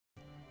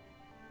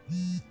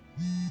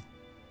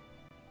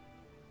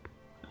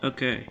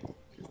Okay.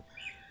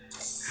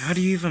 How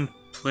do you even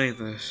play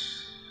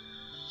this?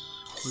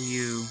 Will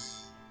you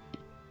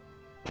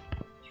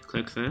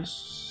click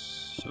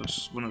this? So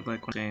it's one of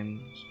like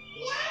games.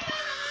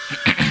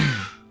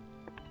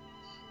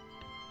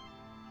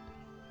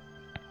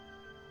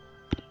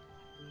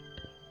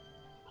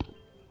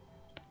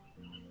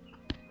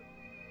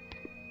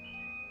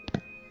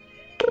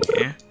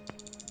 Yeah.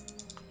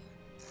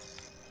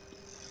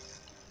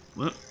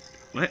 What?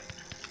 What?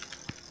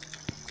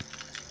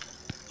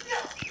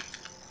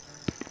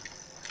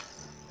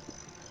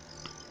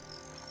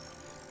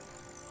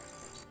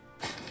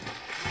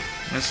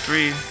 That's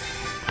 3.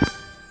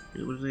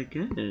 What did I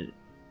get?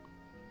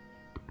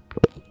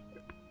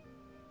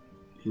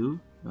 Who?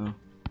 Oh.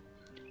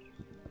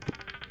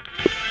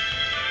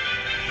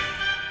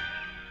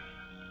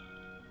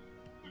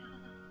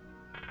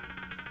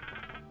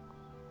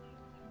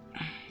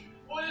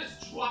 What is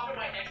dropping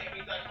my neck and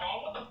he's like,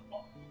 oh, what the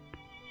fuck?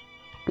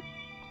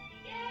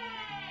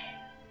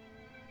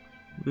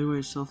 Where do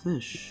I sell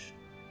fish?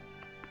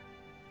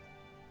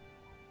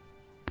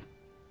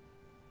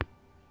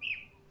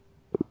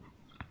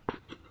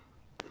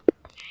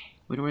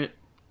 Where do I...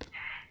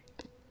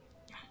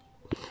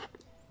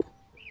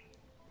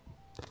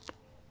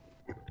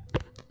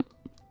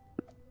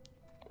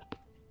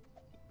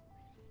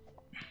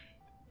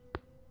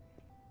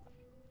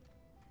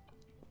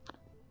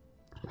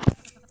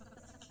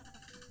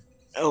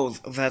 Oh,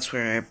 that's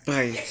where I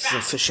buy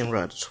the fishing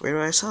rods. Where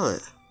do I sell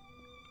it?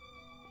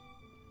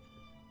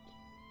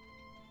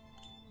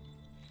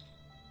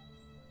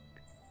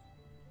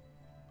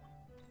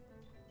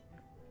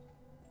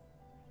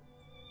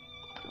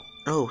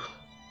 Oh.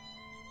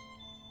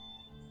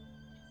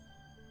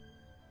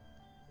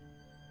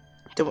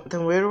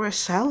 Then where do I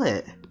sell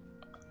it?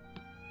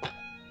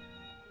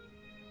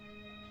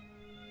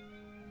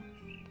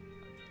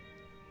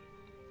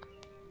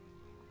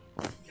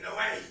 Get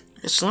away!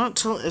 It's not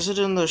till... Is it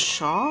in the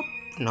shop?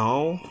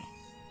 No.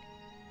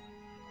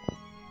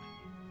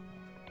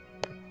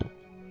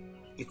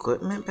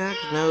 Equipment bag?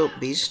 No.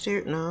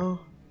 Beastier? No.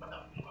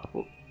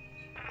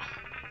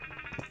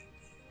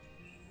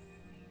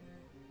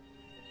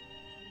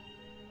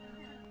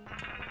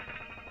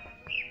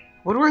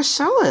 Where do I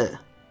sell it?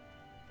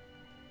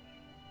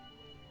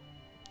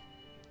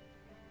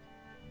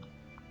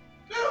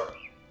 No!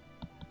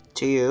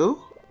 To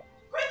you?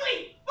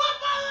 Quickly!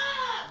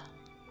 Footballer!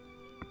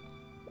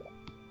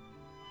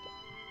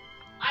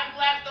 I'm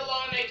left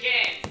alone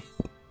again.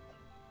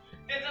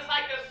 This is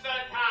like the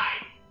third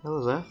time. What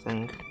was that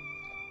thing?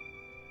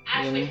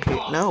 Ashley,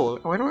 come. No,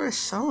 where do I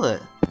sell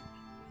it?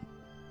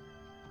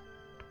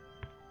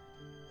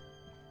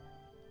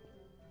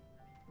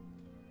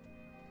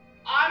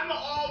 I'm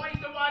always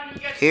the one who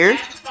gets Here?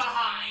 left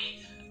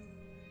behind.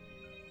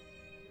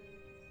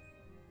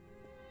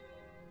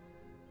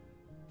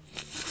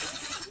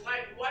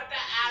 Like, what the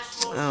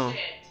actual Oh.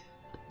 shit?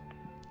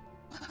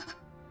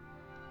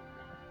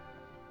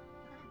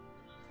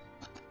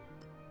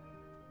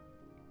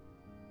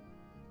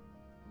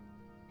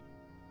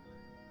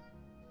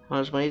 How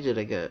much money did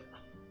I get?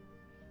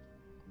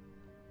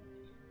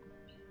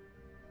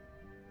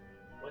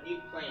 What do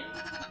you plan?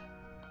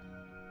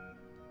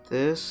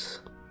 This.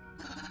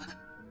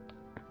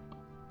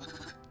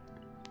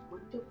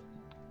 What the?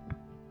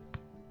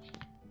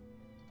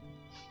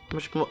 How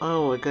much more?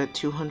 Oh, I got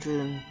 200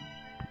 and...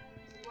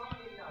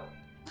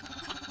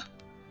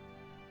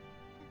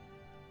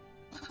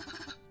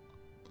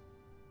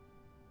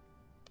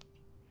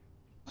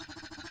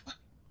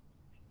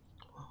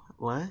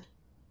 What?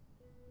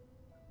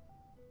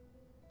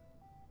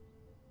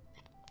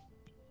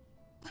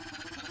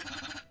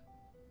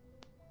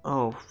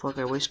 Oh, fuck,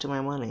 I wasted my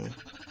money.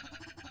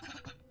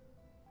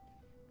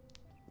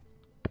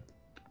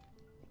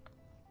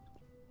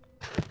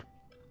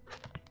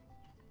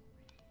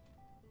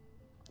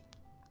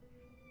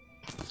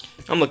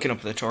 I'm looking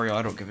up the tutorial,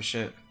 I don't give a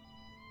shit.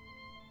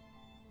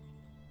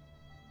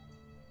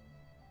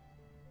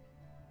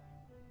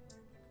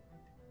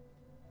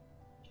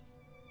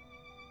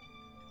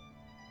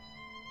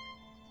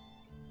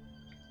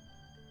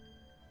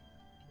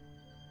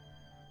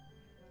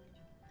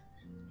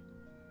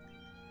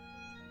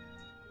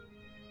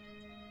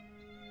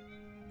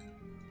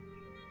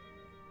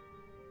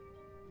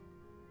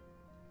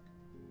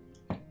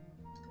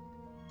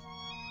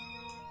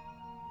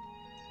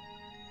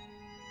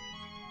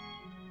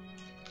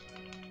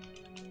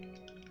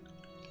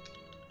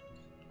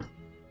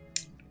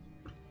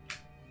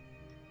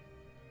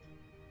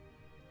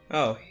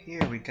 Oh,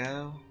 here we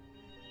go.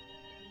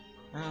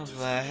 What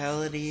the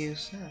hell do you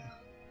say?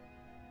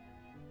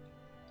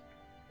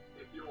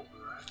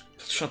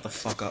 Shut the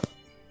fuck up.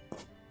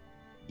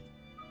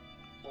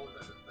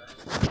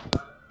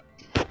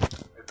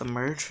 The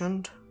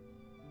merchant?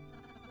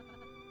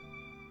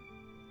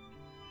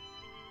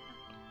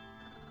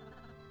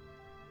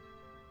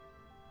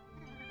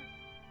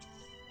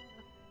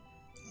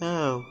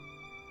 No.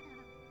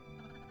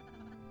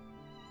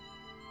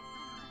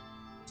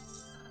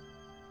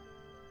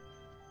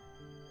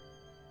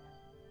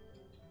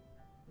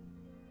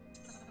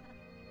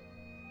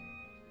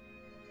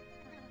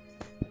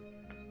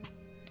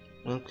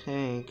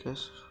 Okay,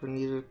 guess we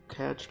need to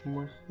catch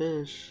more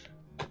fish.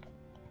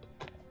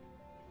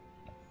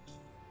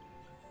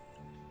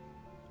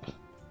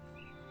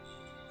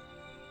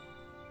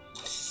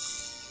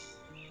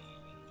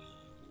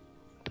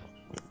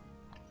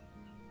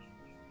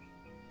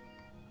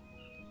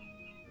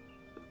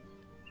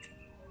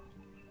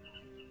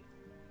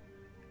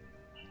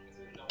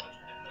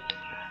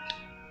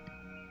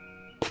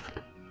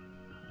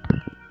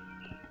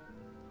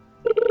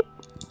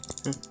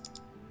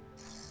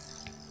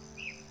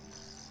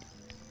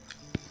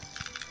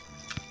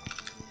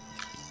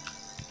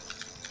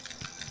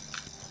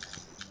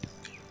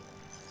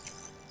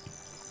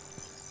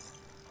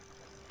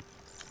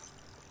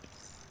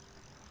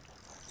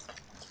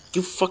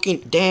 You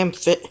fucking damn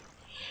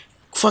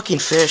fucking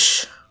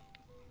fish.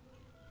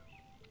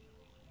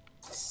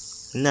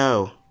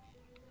 No.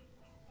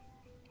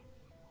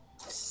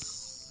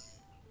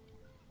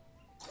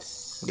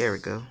 There we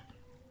go.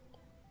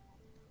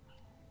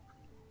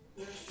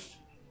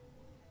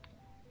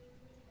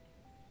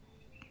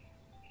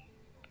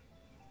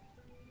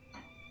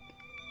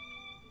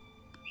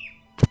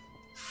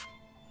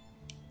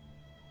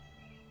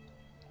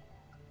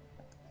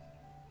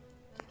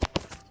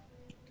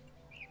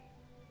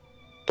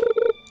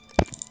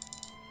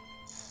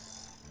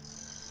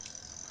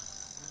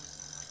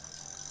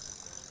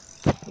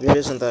 It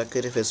isn't that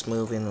good if it's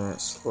moving that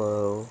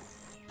slow.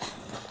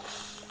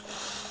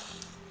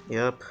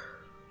 Yep.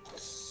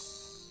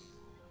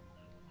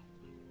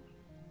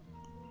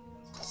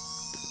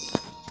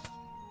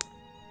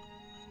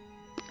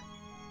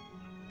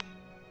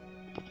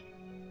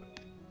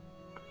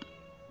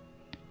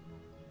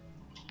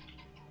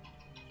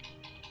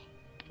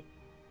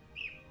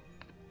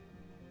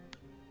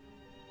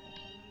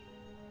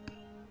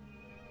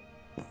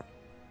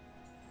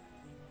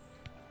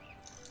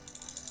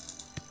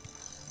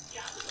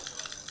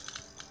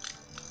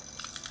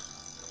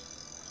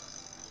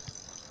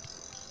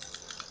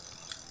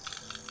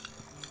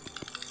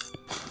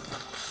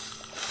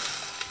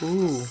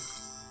 Ooh.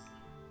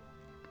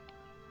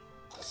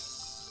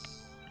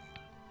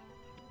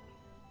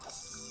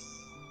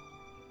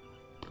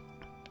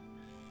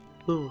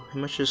 Ooh, how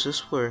much is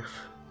this worth?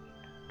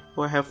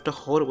 Oh, I have to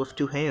hold it with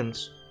 2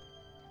 hands.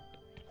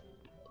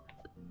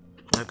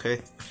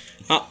 Okay.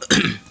 Oh,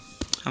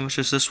 how much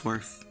is this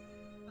worth?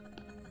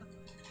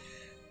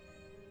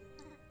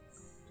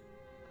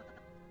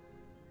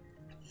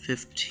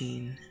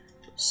 $15.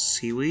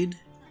 Seaweed?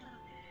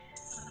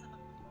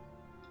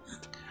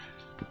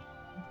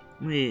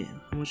 Wait,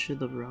 how much are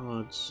the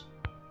rods?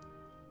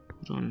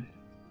 Hold on.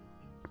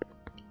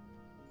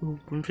 Oh,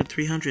 one for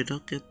 300. I'll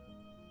get.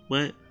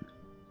 What?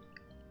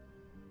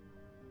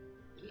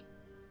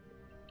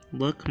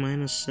 Luck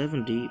minus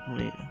 70.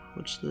 Wait,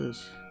 what's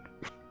this?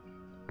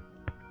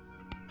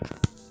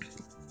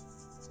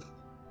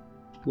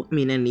 Well, I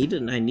mean, I need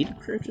to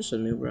purchase a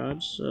new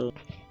rod. So,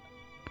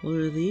 what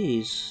are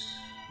these?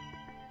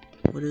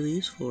 What are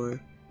these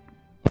for?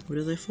 What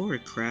are they for?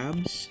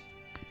 Crabs?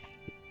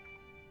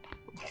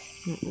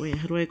 Oh, wait,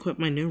 how do I equip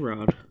my new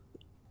rod?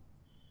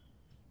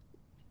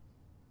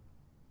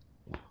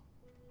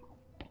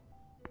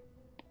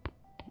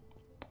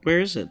 Where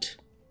is it?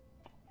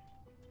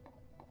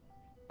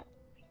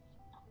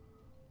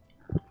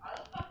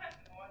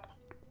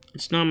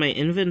 It's not my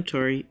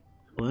inventory.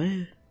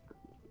 What?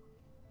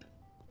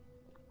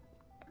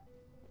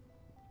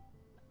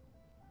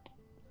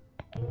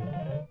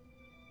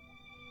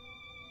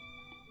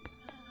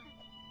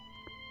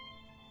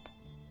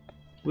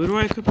 Where do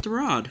I equip the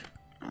rod?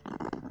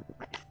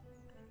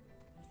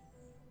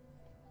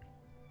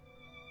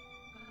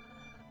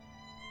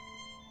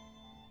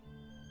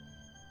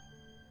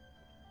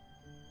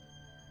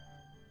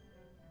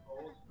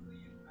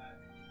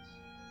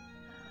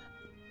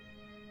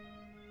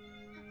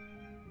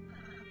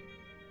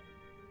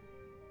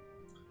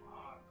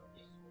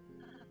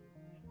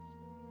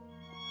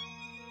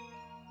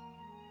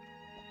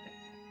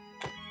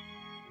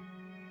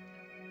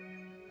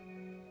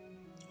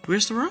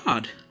 Where's the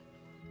rod?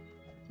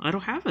 I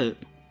don't have it.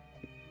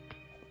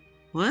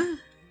 What?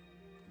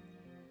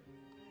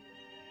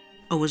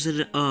 Oh, was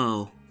it?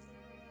 Oh.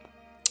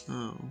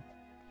 Oh.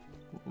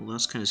 Well,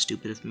 that's kind of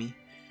stupid of me.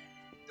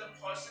 The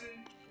person.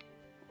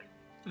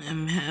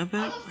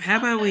 How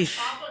about we?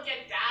 How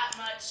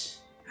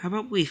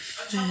about we?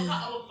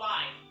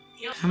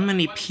 How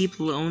many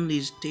people own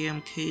these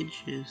damn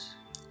cages?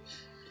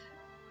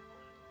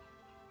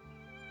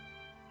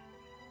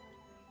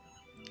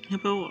 How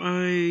about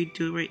I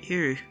do it right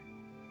here?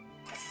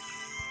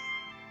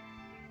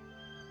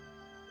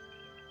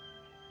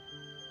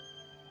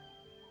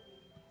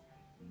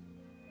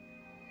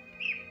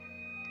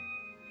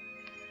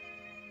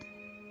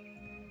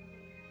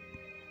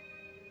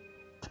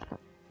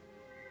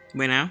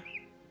 Wait, now?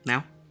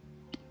 Now?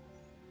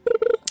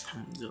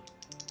 Go.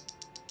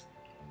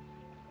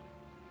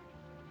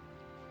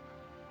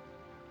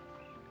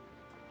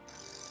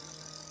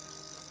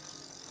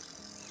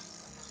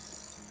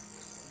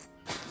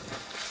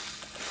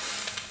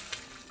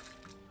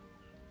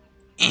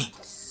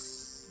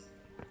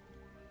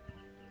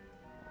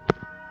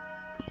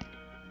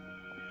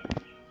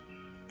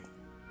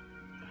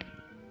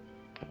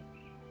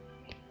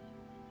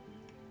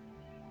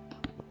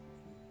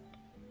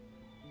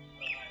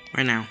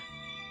 Right now.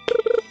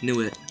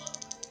 Knew it.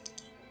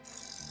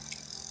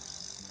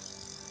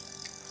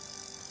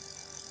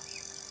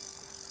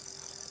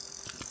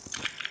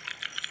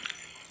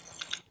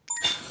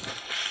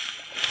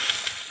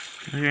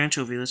 Another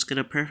anchovy. Let's get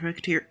a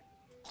perfect here.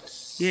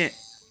 Yeah.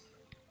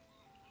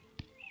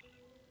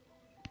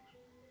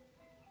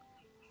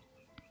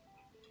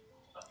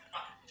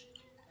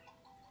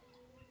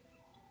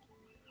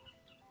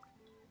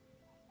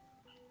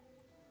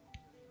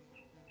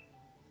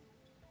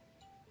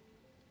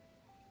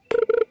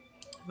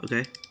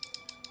 Okay.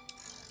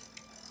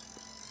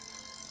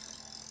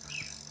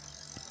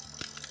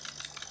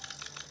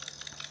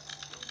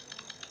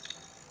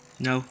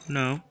 No,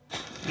 no.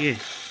 Yeah.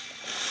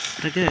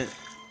 What'd I get?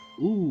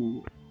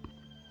 Ooh.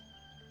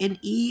 An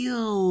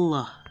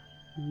eel!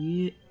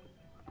 Yeah.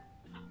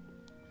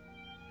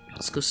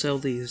 Let's go sell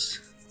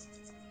these.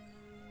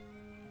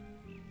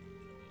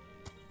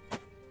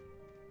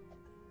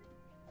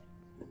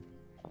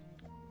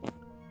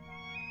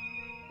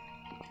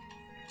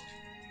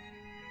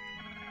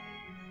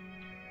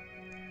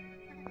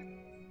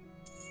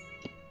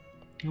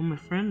 Oh, my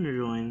friend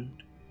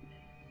joined.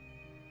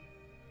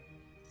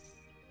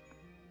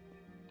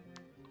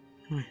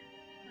 Hi.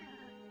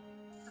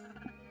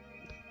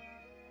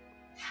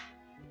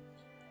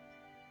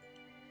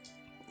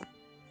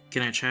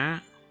 Can I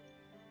chat?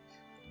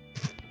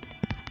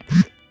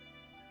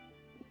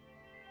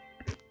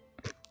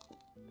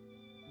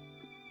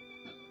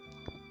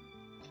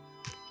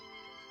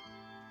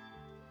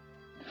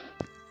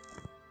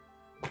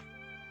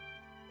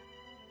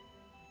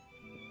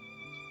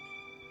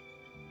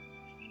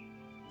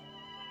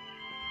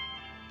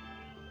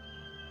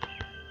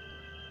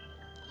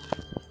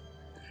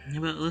 How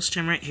about let's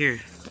jam right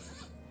here?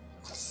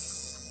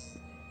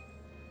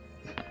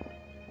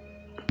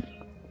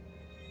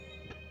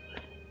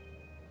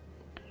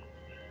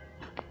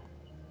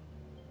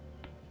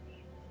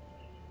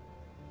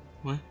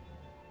 What?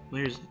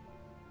 Where is it?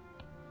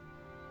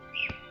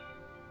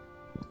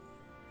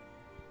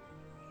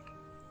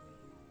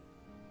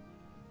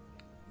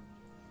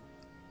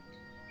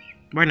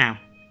 Where now?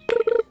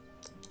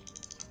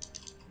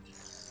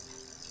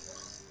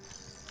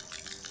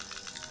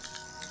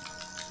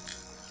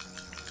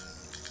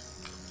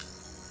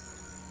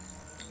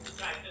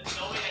 Guys, there's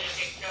no way that you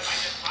get killed by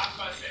this hot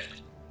person.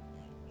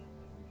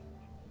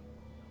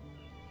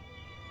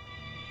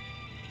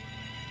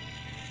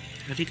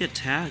 How do you get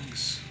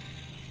tags?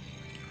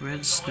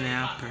 Red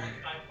snapper.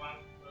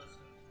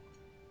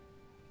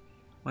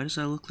 Why does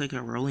that look like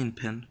a rolling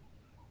pin?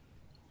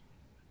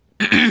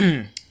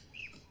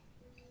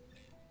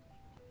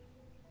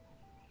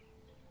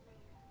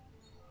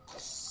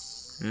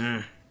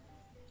 Mm.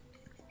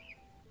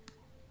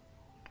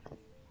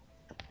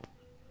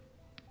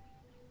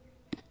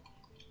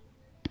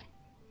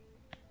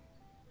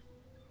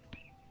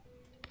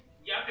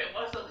 Yep, it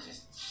was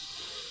delicious.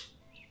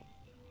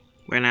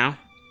 Where now?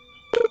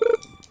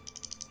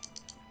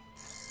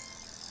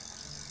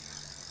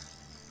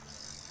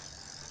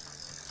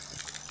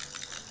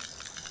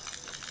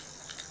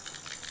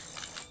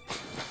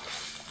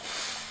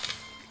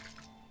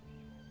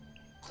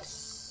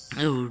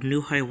 Oh,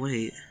 new high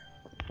weight.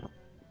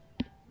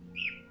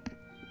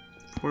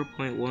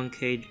 4.1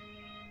 kg.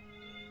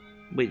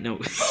 Wait, no.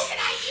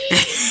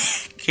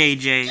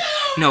 KJ.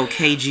 No,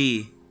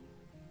 KG.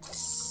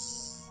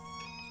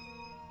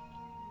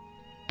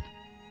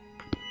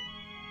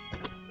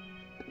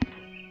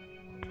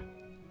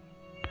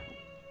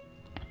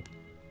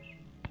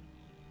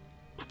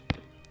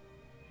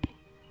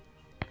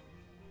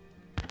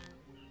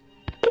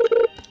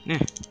 Yeah.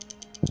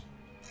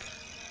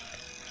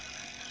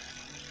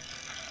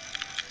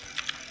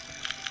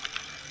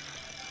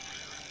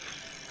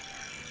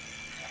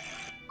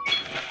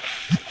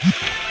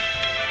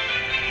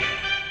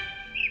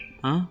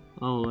 Huh?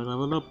 Oh, I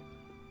leveled up.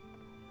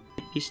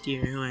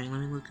 Beastier. Wait, let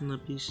me look in the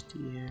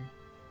beastier.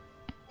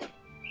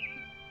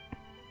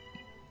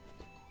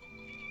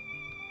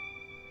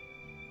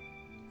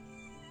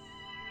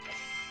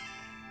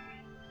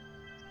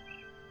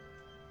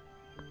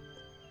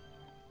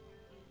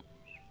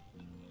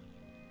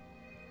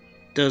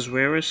 Does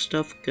rarer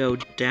stuff go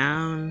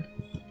down?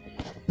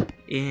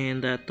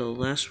 And that the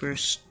less rare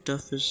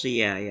stuff is.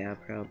 Yeah,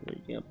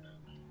 probably. Yep.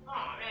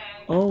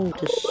 Oh,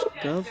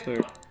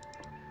 discovered.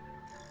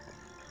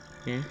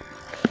 Yeah.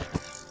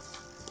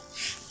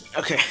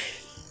 Okay.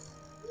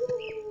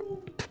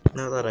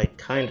 Now that I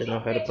kinda know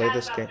how to play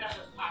this game.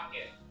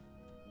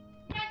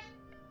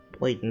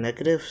 Wait,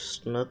 negative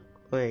snook?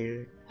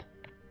 Wait.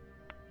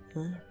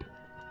 Huh?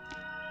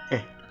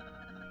 Eh.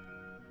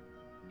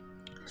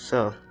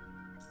 So.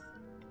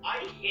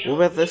 What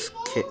about this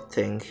kit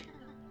thing?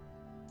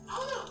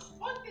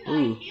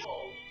 Ooh.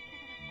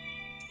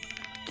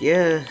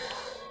 Yeah.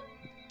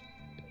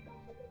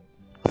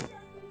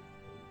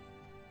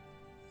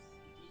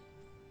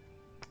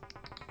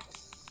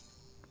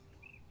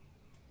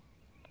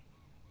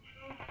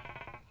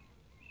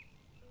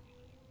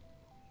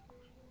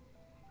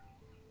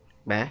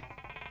 Bah.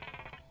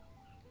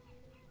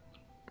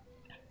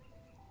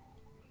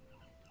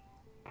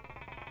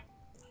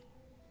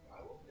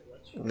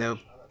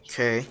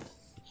 Okay.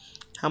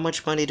 How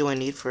much money do I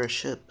need for a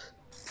ship?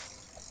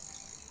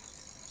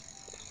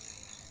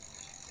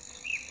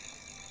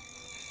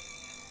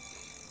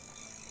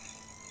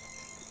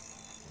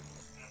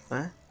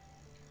 What?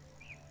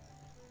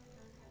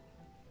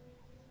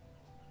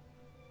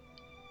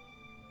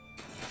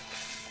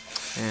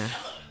 Yeah.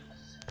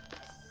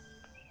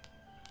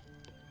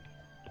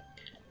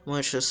 How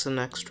much does the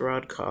next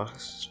rod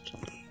cost?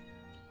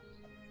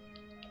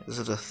 Is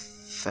it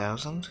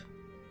 1,000?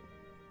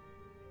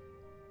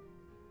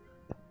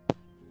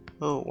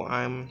 Oh,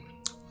 I'm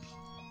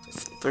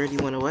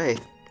 31 away.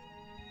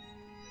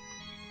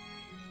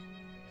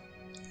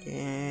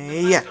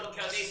 Yeah. We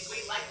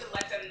like to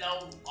let them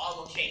know our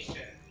location.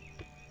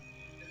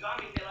 The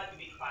zombies, they like to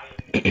be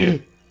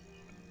quiet.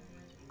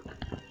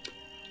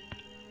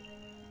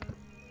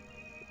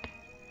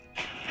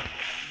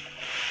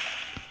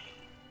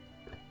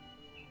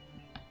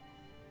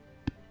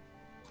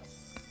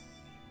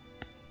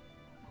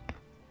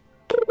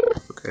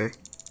 Okay.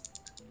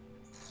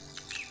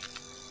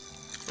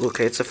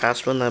 Okay, it's a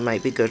fast one. That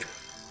might be good.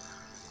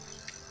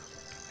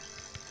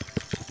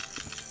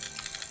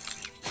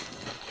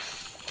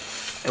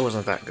 It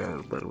wasn't that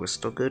good, but it was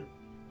still good.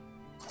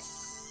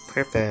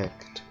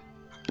 Perfect.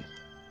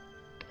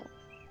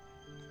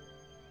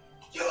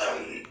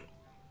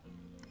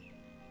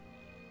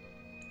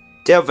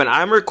 Devin,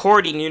 I'm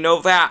recording, you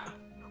know that.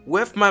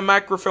 With my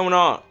microphone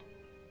on.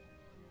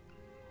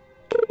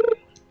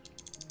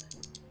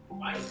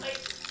 Why is that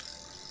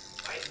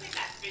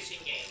fishing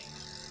game?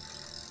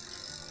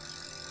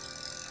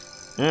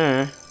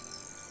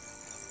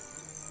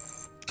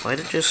 Why'd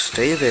it just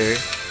stay there?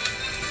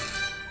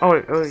 Oh,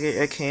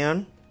 okay, I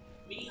can.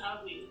 Me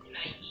hungry, who can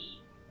I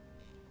eat?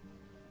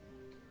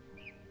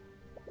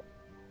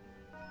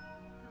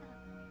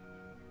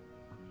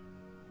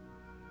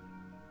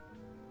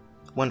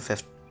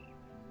 $150.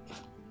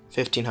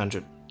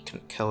 1,500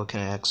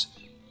 telekinetics.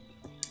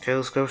 Okay,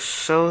 let's go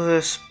sell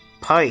this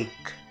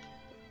pike.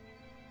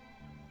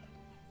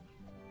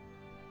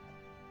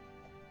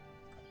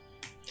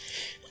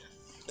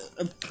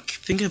 I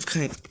think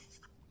I've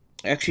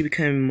actually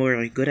become more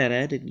like good at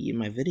editing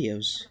my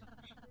videos.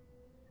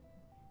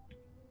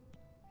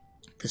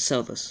 To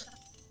sell this.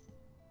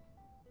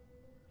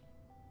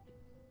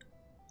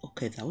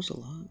 Okay, that was a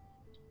lot.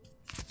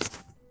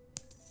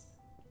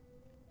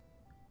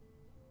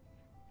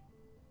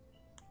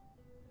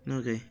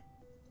 Okay.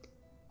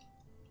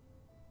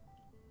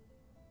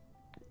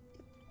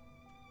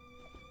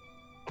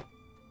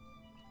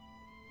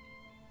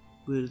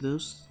 What are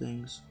those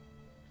things?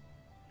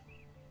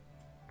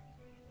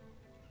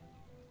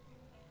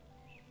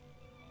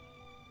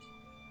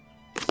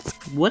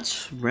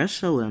 What's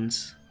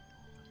resonance?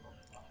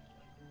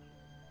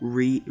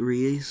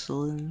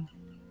 Reason?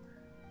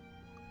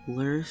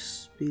 Lure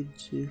speed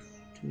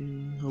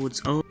 15. Oh,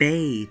 it's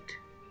bait.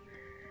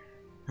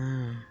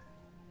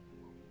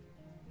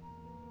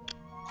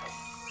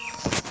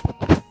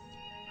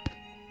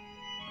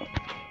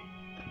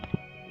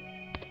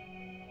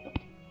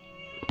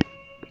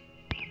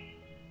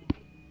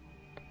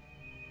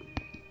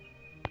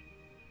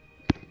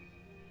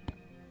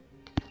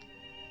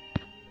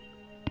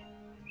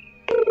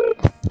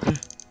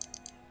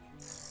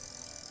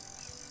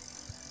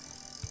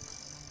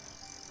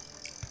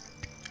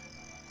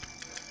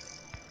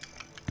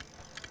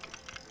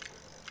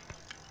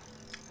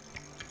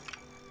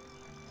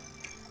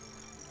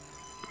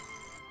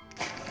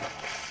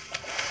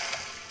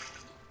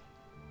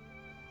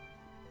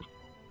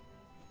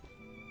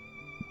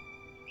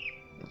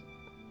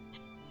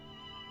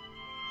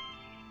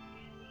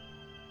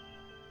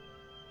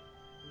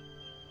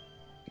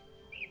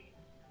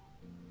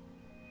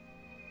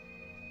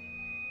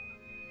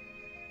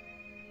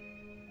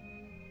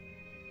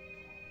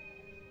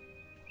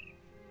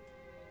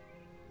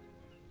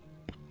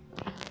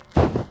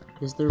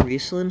 Is the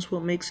resilience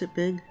what makes it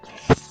big?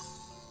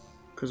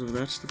 Because if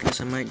that's the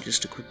case, I might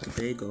just equip the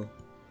bagel.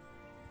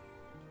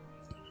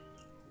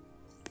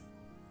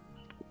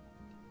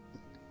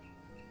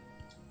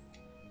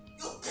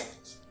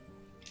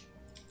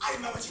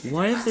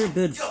 Why have there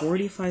been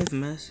 45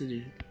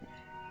 messages?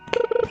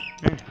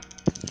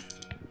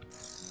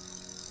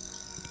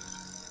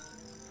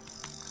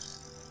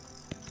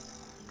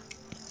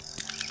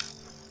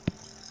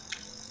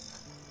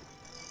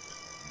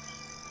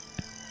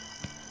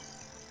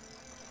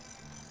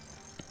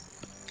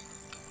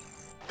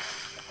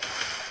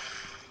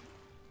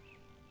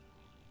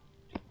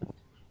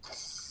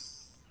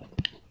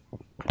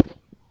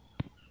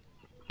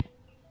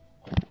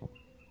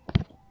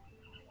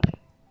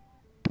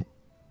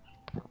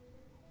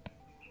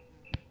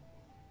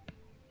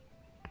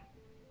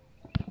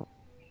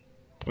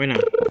 Why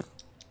not?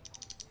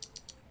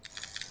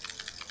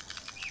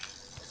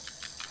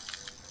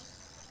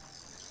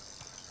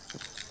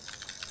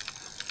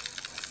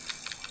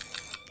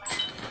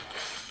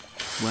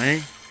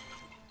 What?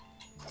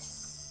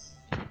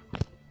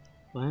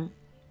 What?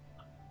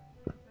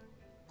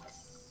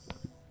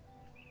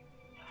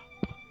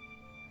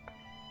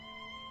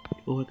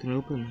 Oh, I can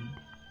open it.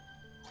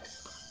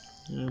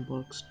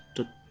 Unbox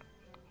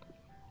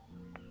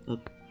a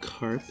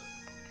carp.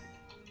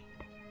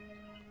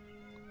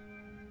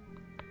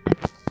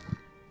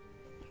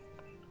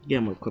 Yeah,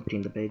 I'm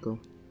equipping the bagel.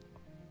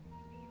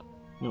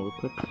 No,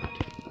 equip.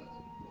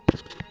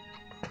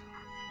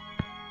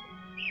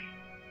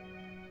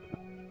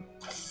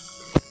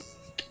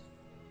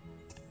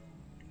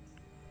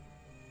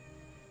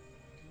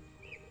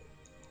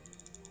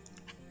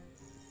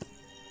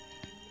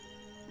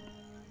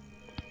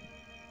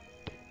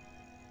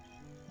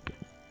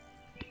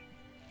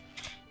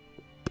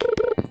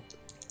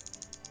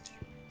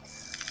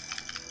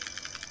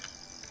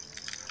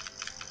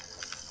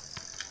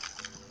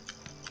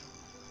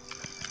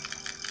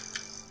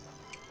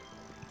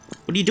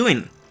 What are you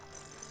doing?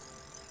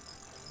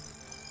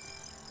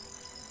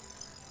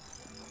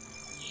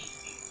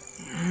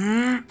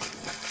 Yeah,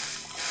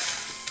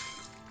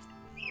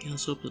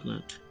 let's open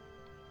it.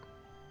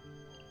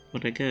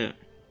 What'd I get?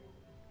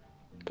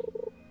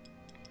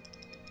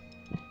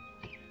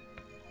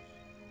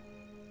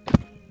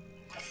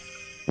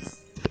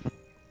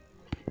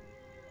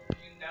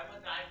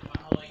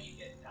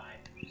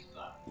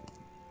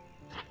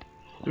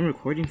 Been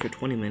recording for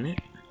 20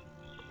 minutes?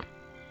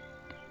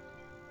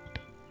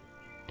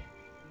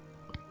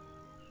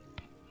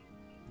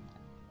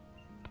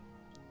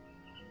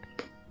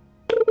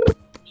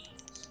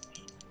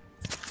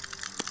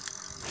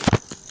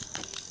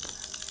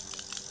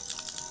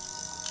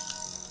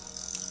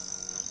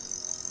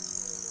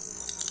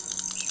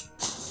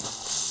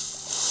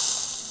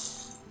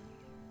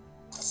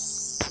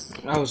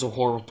 That was a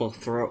horrible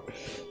throat.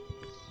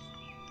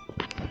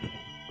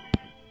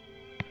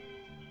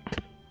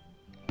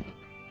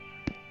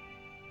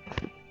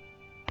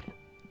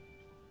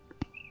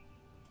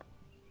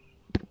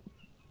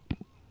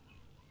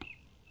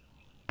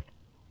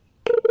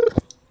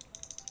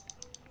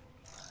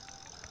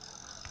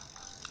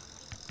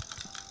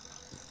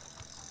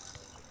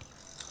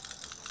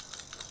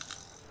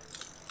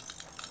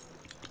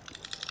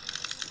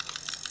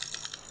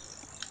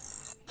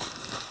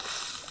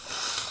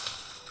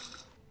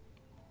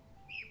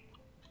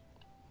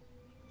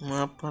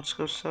 Well, let's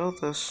go sell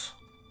this.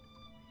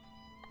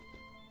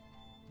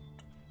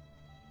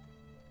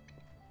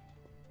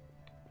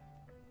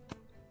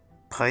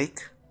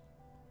 Pike?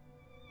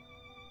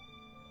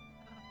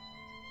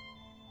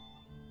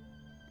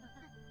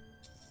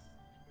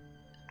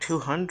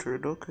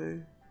 $200,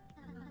 okay.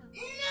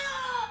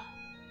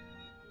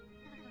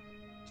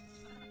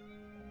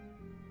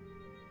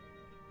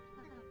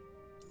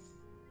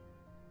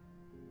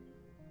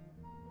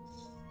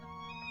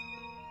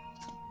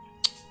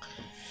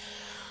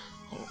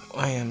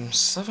 I am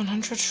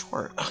 700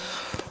 short.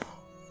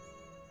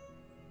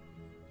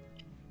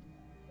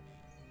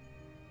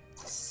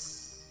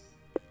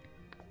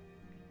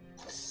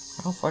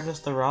 How far does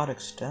the rod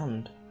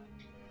extend?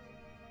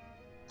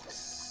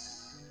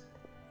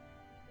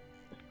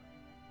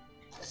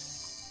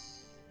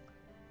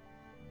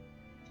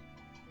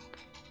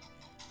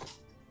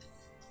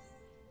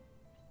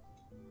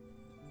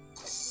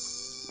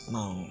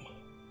 No.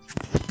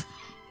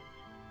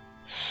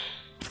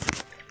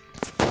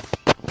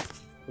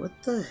 What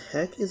the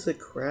heck is a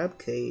crab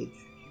cage?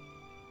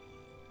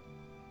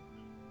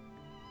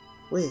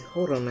 Wait,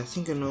 hold on. I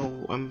think I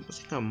know. I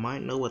think I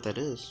might know what that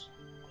is.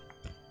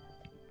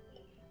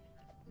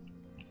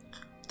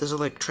 Does it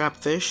like trap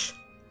fish?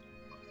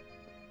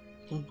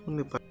 Let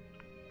me buy.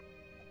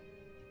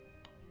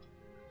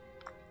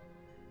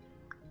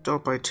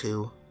 Don't buy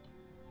two.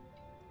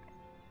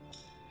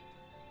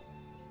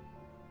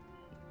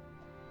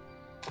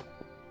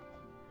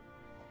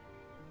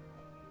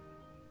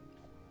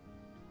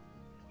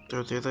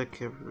 They're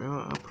like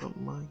I'll put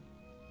mine.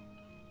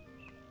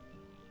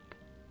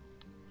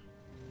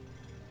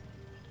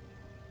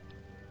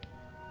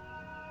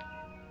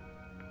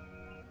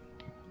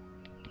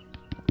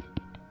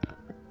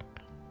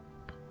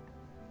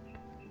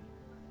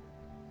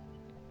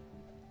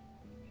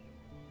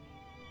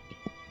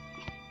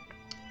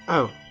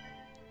 Oh.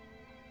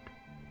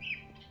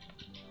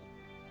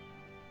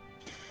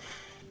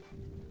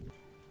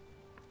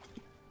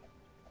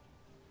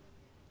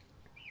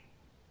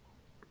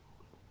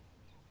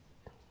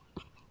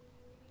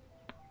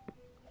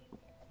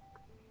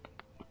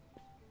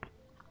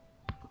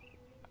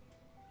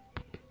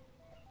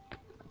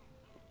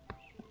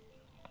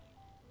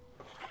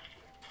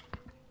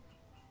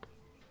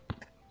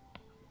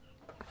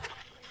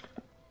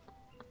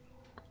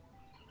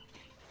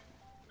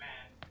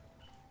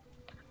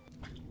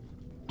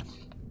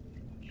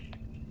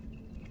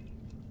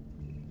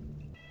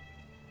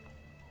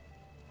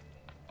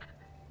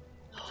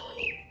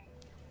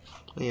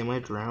 Wait, am I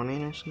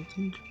drowning or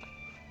something?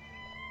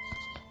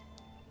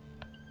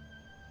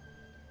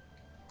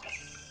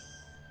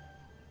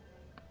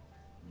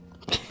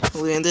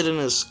 We landed in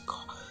this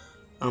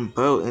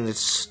boat and it's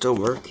still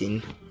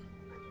working.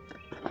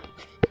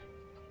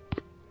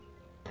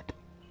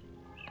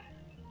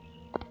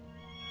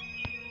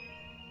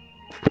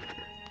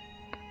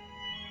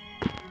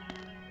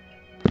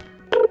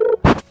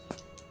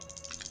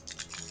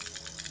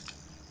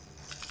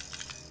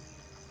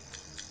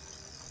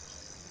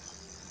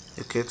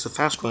 Okay, it's a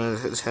fast one.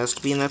 It has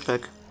to be an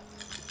epic.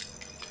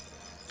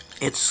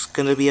 It's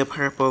gonna be a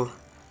purple.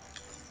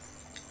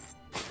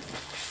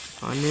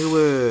 I knew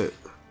it.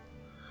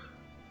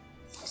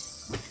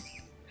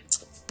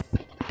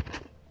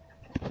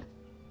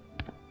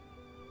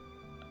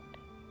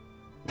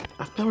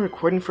 I've been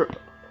recording for...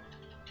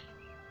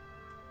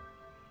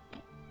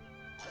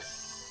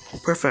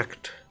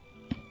 Perfect.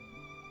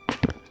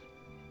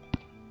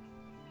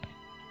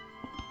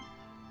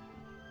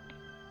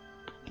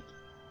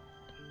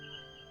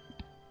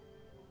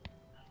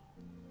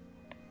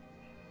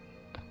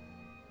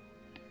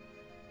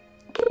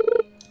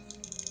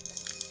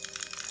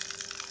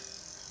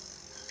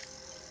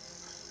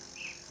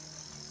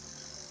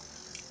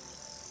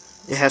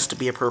 It has to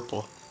be a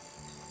purple.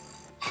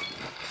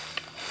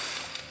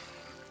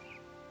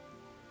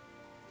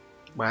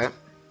 What?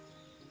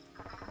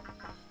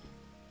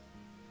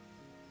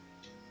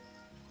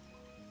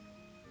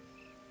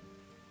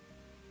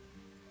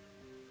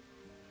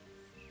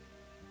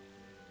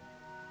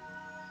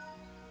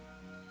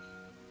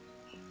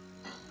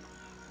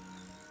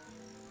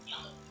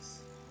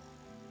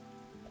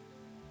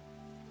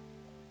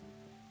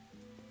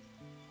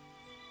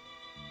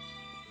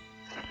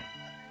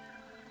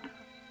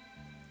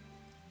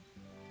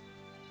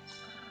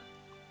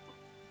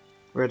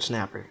 Red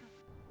snapper.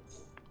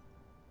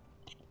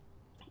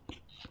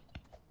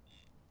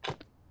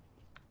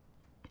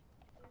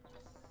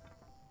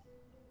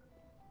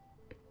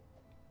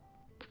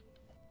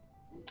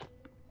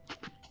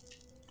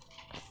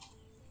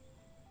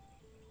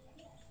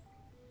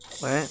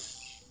 What?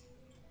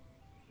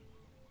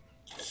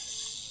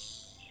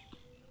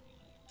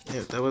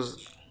 Yeah, that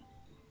was...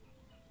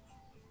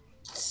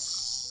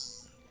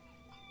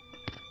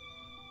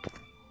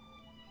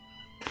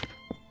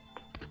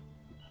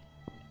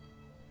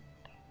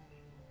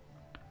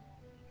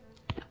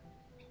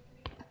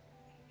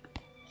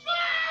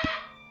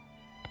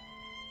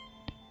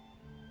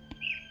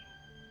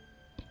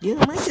 Yeah,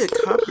 I might get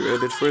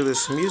copyrighted for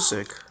this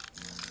music.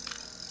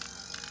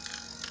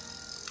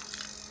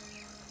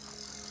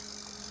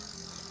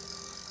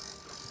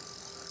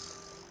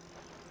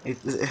 It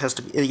has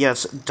to be...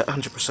 Yes,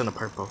 100% a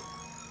purple.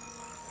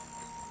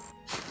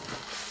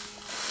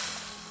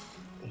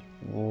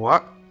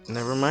 What?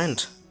 Never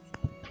mind.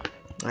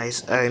 I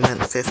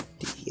meant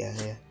 50.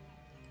 Yeah.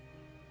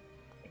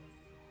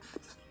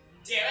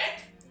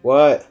 Derek?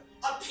 What?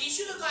 A P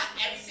should have got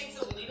everything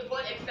for the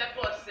leaderboard except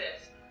for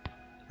assist.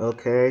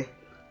 Okay.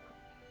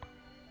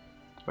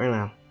 Right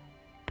now.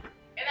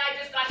 And I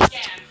just got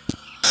scammed.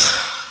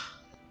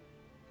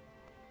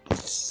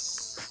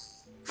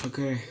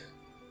 Okay.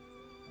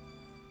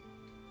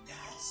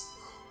 That's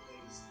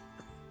crazy.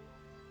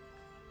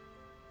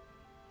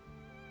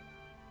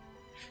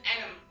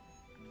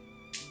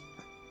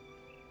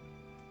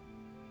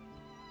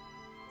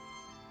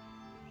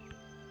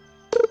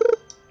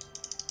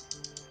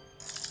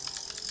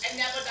 And I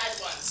never died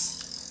once.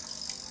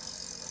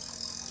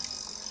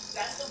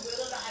 That's the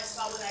willow that I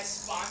saw when I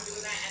spawned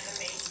doing that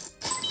animation.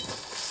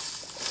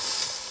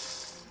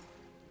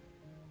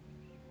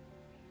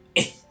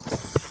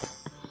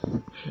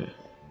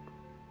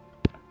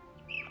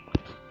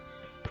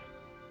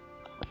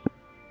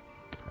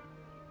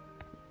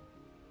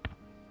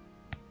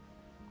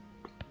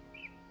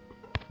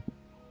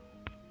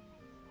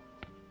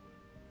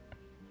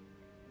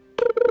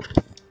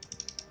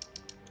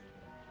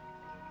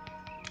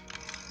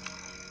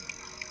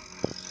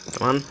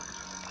 Come on.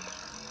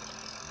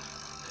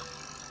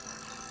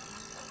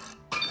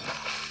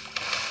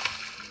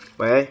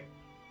 Wait.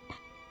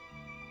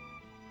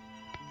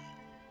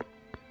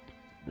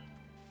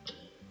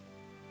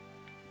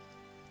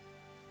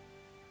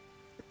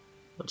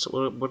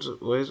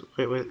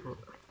 Wait.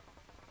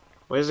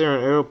 Why is there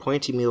an arrow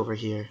pointing me over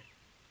here?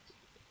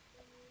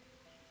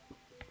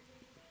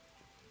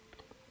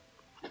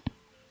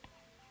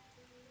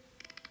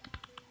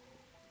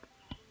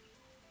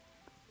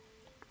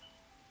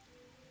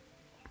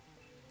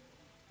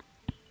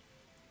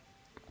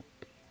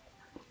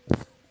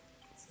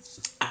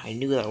 I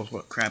knew that was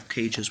what crab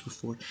cages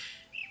before.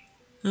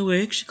 Oh,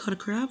 I actually caught a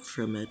crab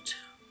from it.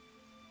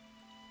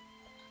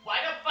 Why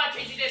the fuck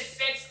did you just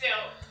sit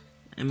still?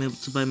 I'm able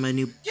to buy my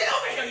new... Get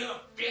over here, you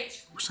little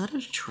bitch! Was that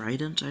a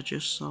trident I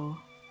just saw?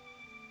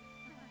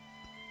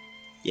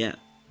 Yeah.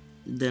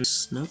 Then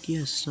snook?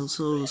 Yes, so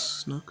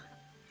snook.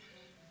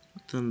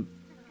 Then...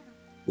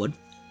 What?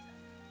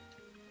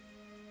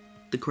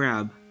 The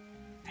crab.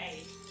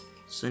 Hey.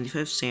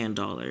 75 sand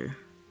dollar.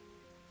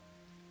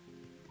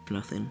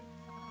 Nothing.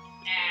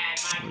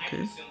 And Okay. I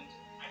consumed.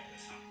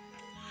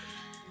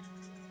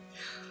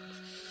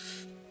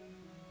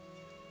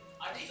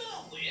 Are they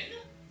gonna win?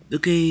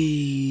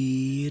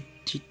 Okay.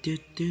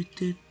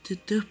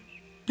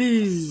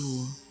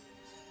 Boo.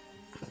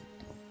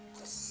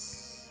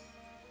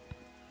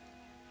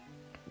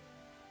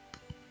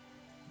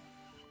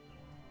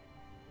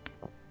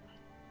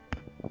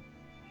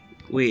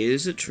 Wait,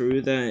 is it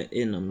true that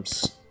in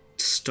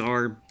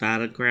Star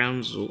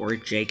Battlegrounds or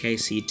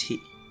JKCT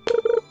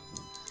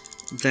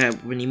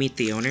that when you meet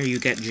the owner you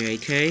get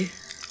JK?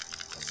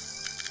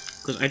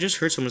 Because I just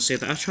heard someone say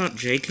that. I thought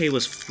JK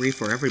was free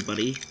for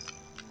everybody.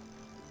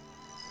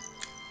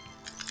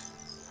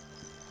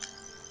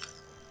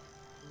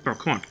 Bro,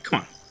 come on,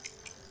 come on.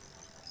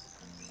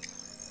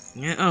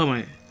 Yeah, oh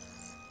my.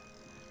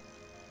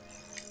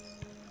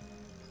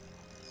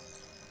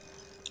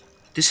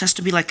 This has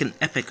to be like an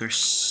epic or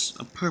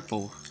a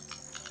purple.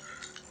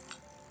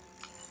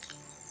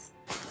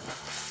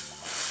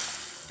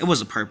 It was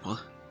a purple.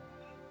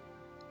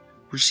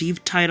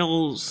 Received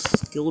titles,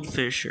 Skilled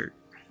Fisher.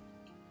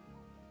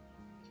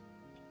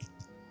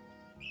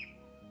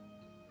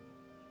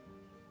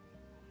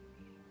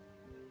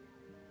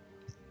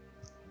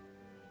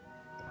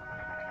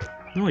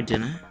 No, I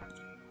didn't.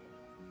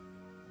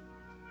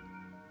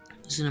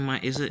 Is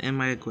it in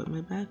my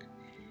equipment bag?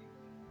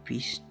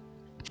 Beast.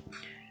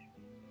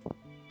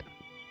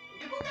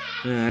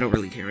 I don't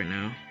really care right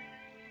now.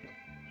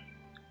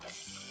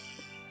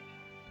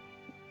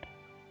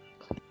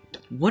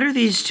 What are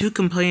these two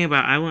complaining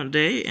about? I want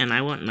day and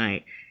I want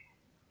night.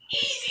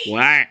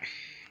 What?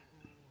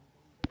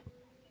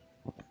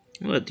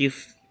 What do you?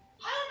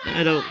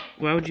 I don't.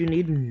 Why would you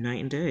need night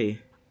and day?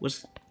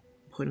 What's the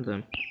point of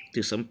them?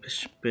 Do some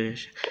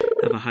fish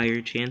have a higher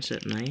chance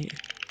at night?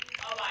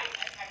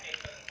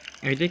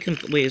 Are they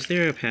wait, is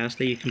there a pass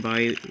that you can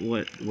buy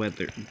what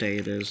weather day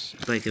it is?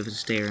 Like if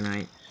it's day or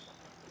night?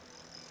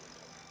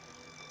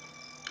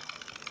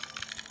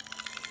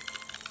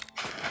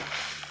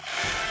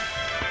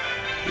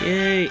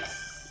 Yay!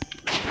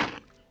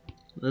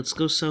 Let's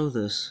go sell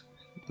this.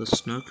 The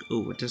snook.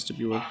 Oh, it has to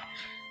be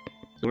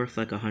worth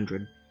like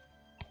 100.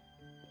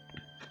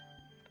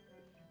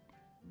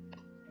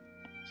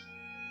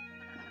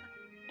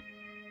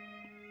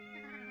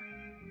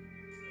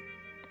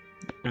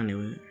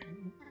 Anyway.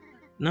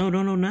 No,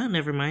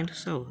 never mind.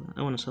 Sell.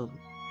 I want to sell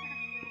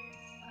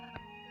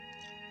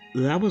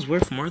it. That was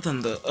worth more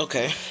than the...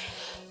 Okay.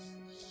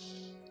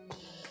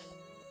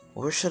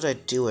 Where should I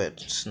do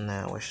it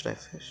now? Where should I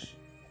fish?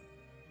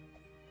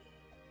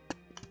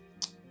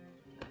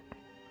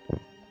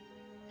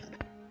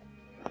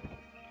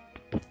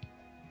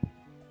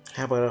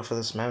 How about off of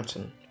this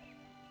mountain?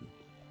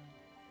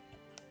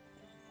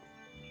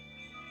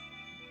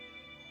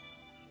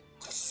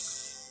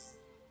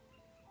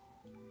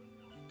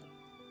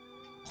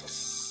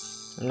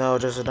 No,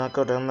 does it not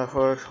go down that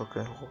far?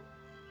 Okay.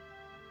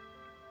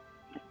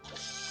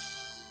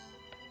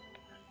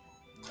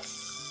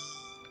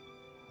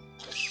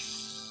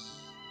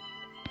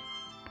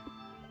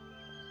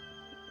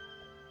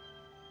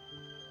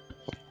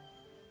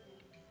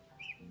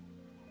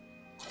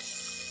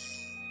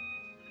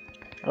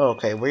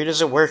 Okay, where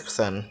does it work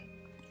then?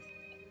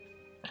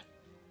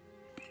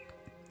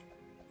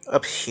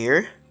 Up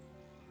here?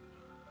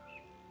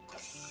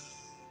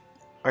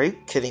 Are you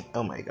kidding?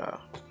 Oh my god.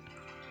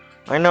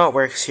 I know it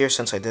works here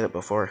since I did it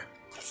before.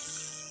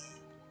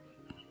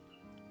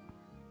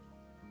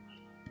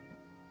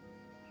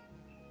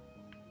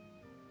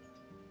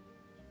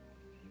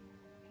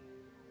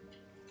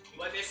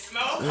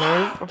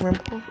 No,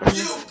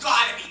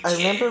 I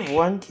remember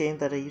one game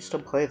that I used to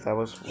play that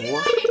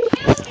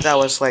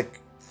was like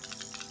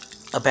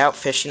about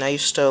fishing. I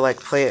used to like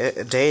play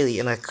it daily,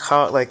 and I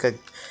caught like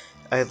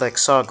I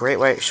saw a great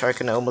white shark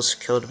and it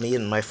almost killed me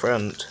and my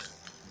friend.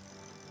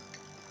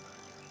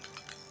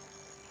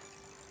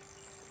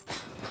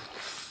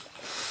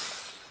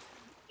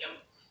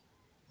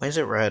 Why is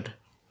it red?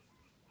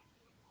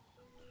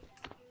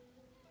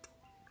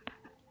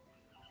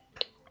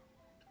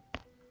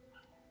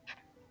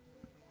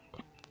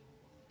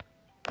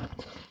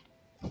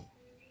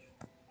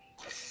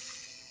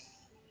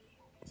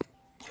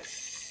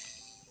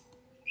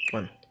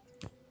 One.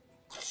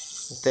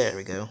 There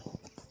we go.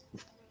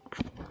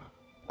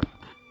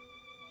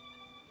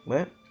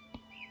 What?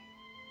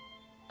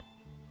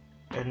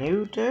 A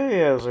new day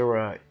has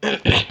arrived.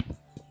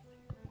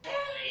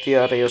 The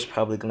audio is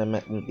probably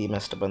gonna be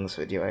messed up on this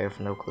video. I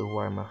have no clue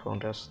why my phone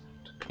does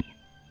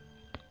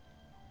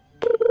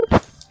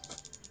that.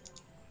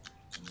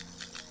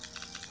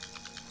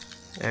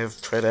 I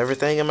have tried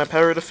everything in my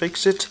power to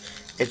fix it.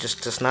 It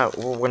just does not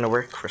want to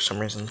work for some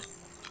reason.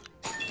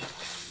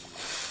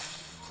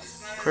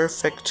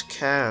 Perfect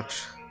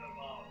catch.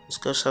 Let's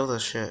go sell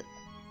this shit.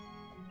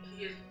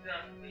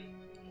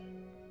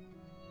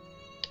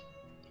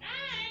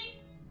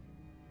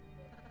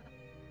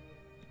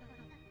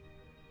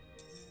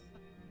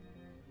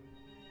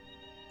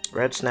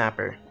 Red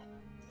snapper.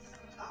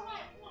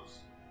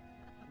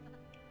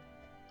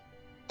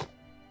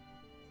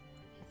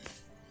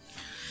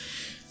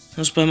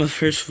 Let's buy my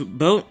first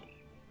boat.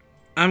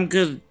 I'm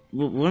good.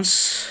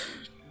 Once.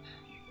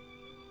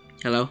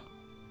 Hello?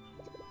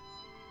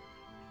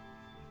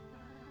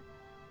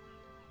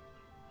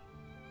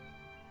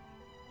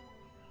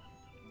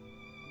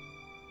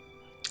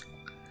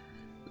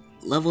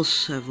 Level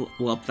 7.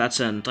 Well, that's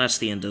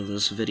the end of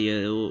this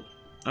video.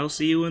 I'll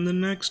see you in the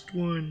next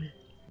one.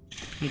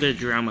 I'm gonna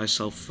drown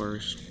myself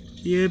first.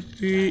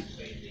 Yippee.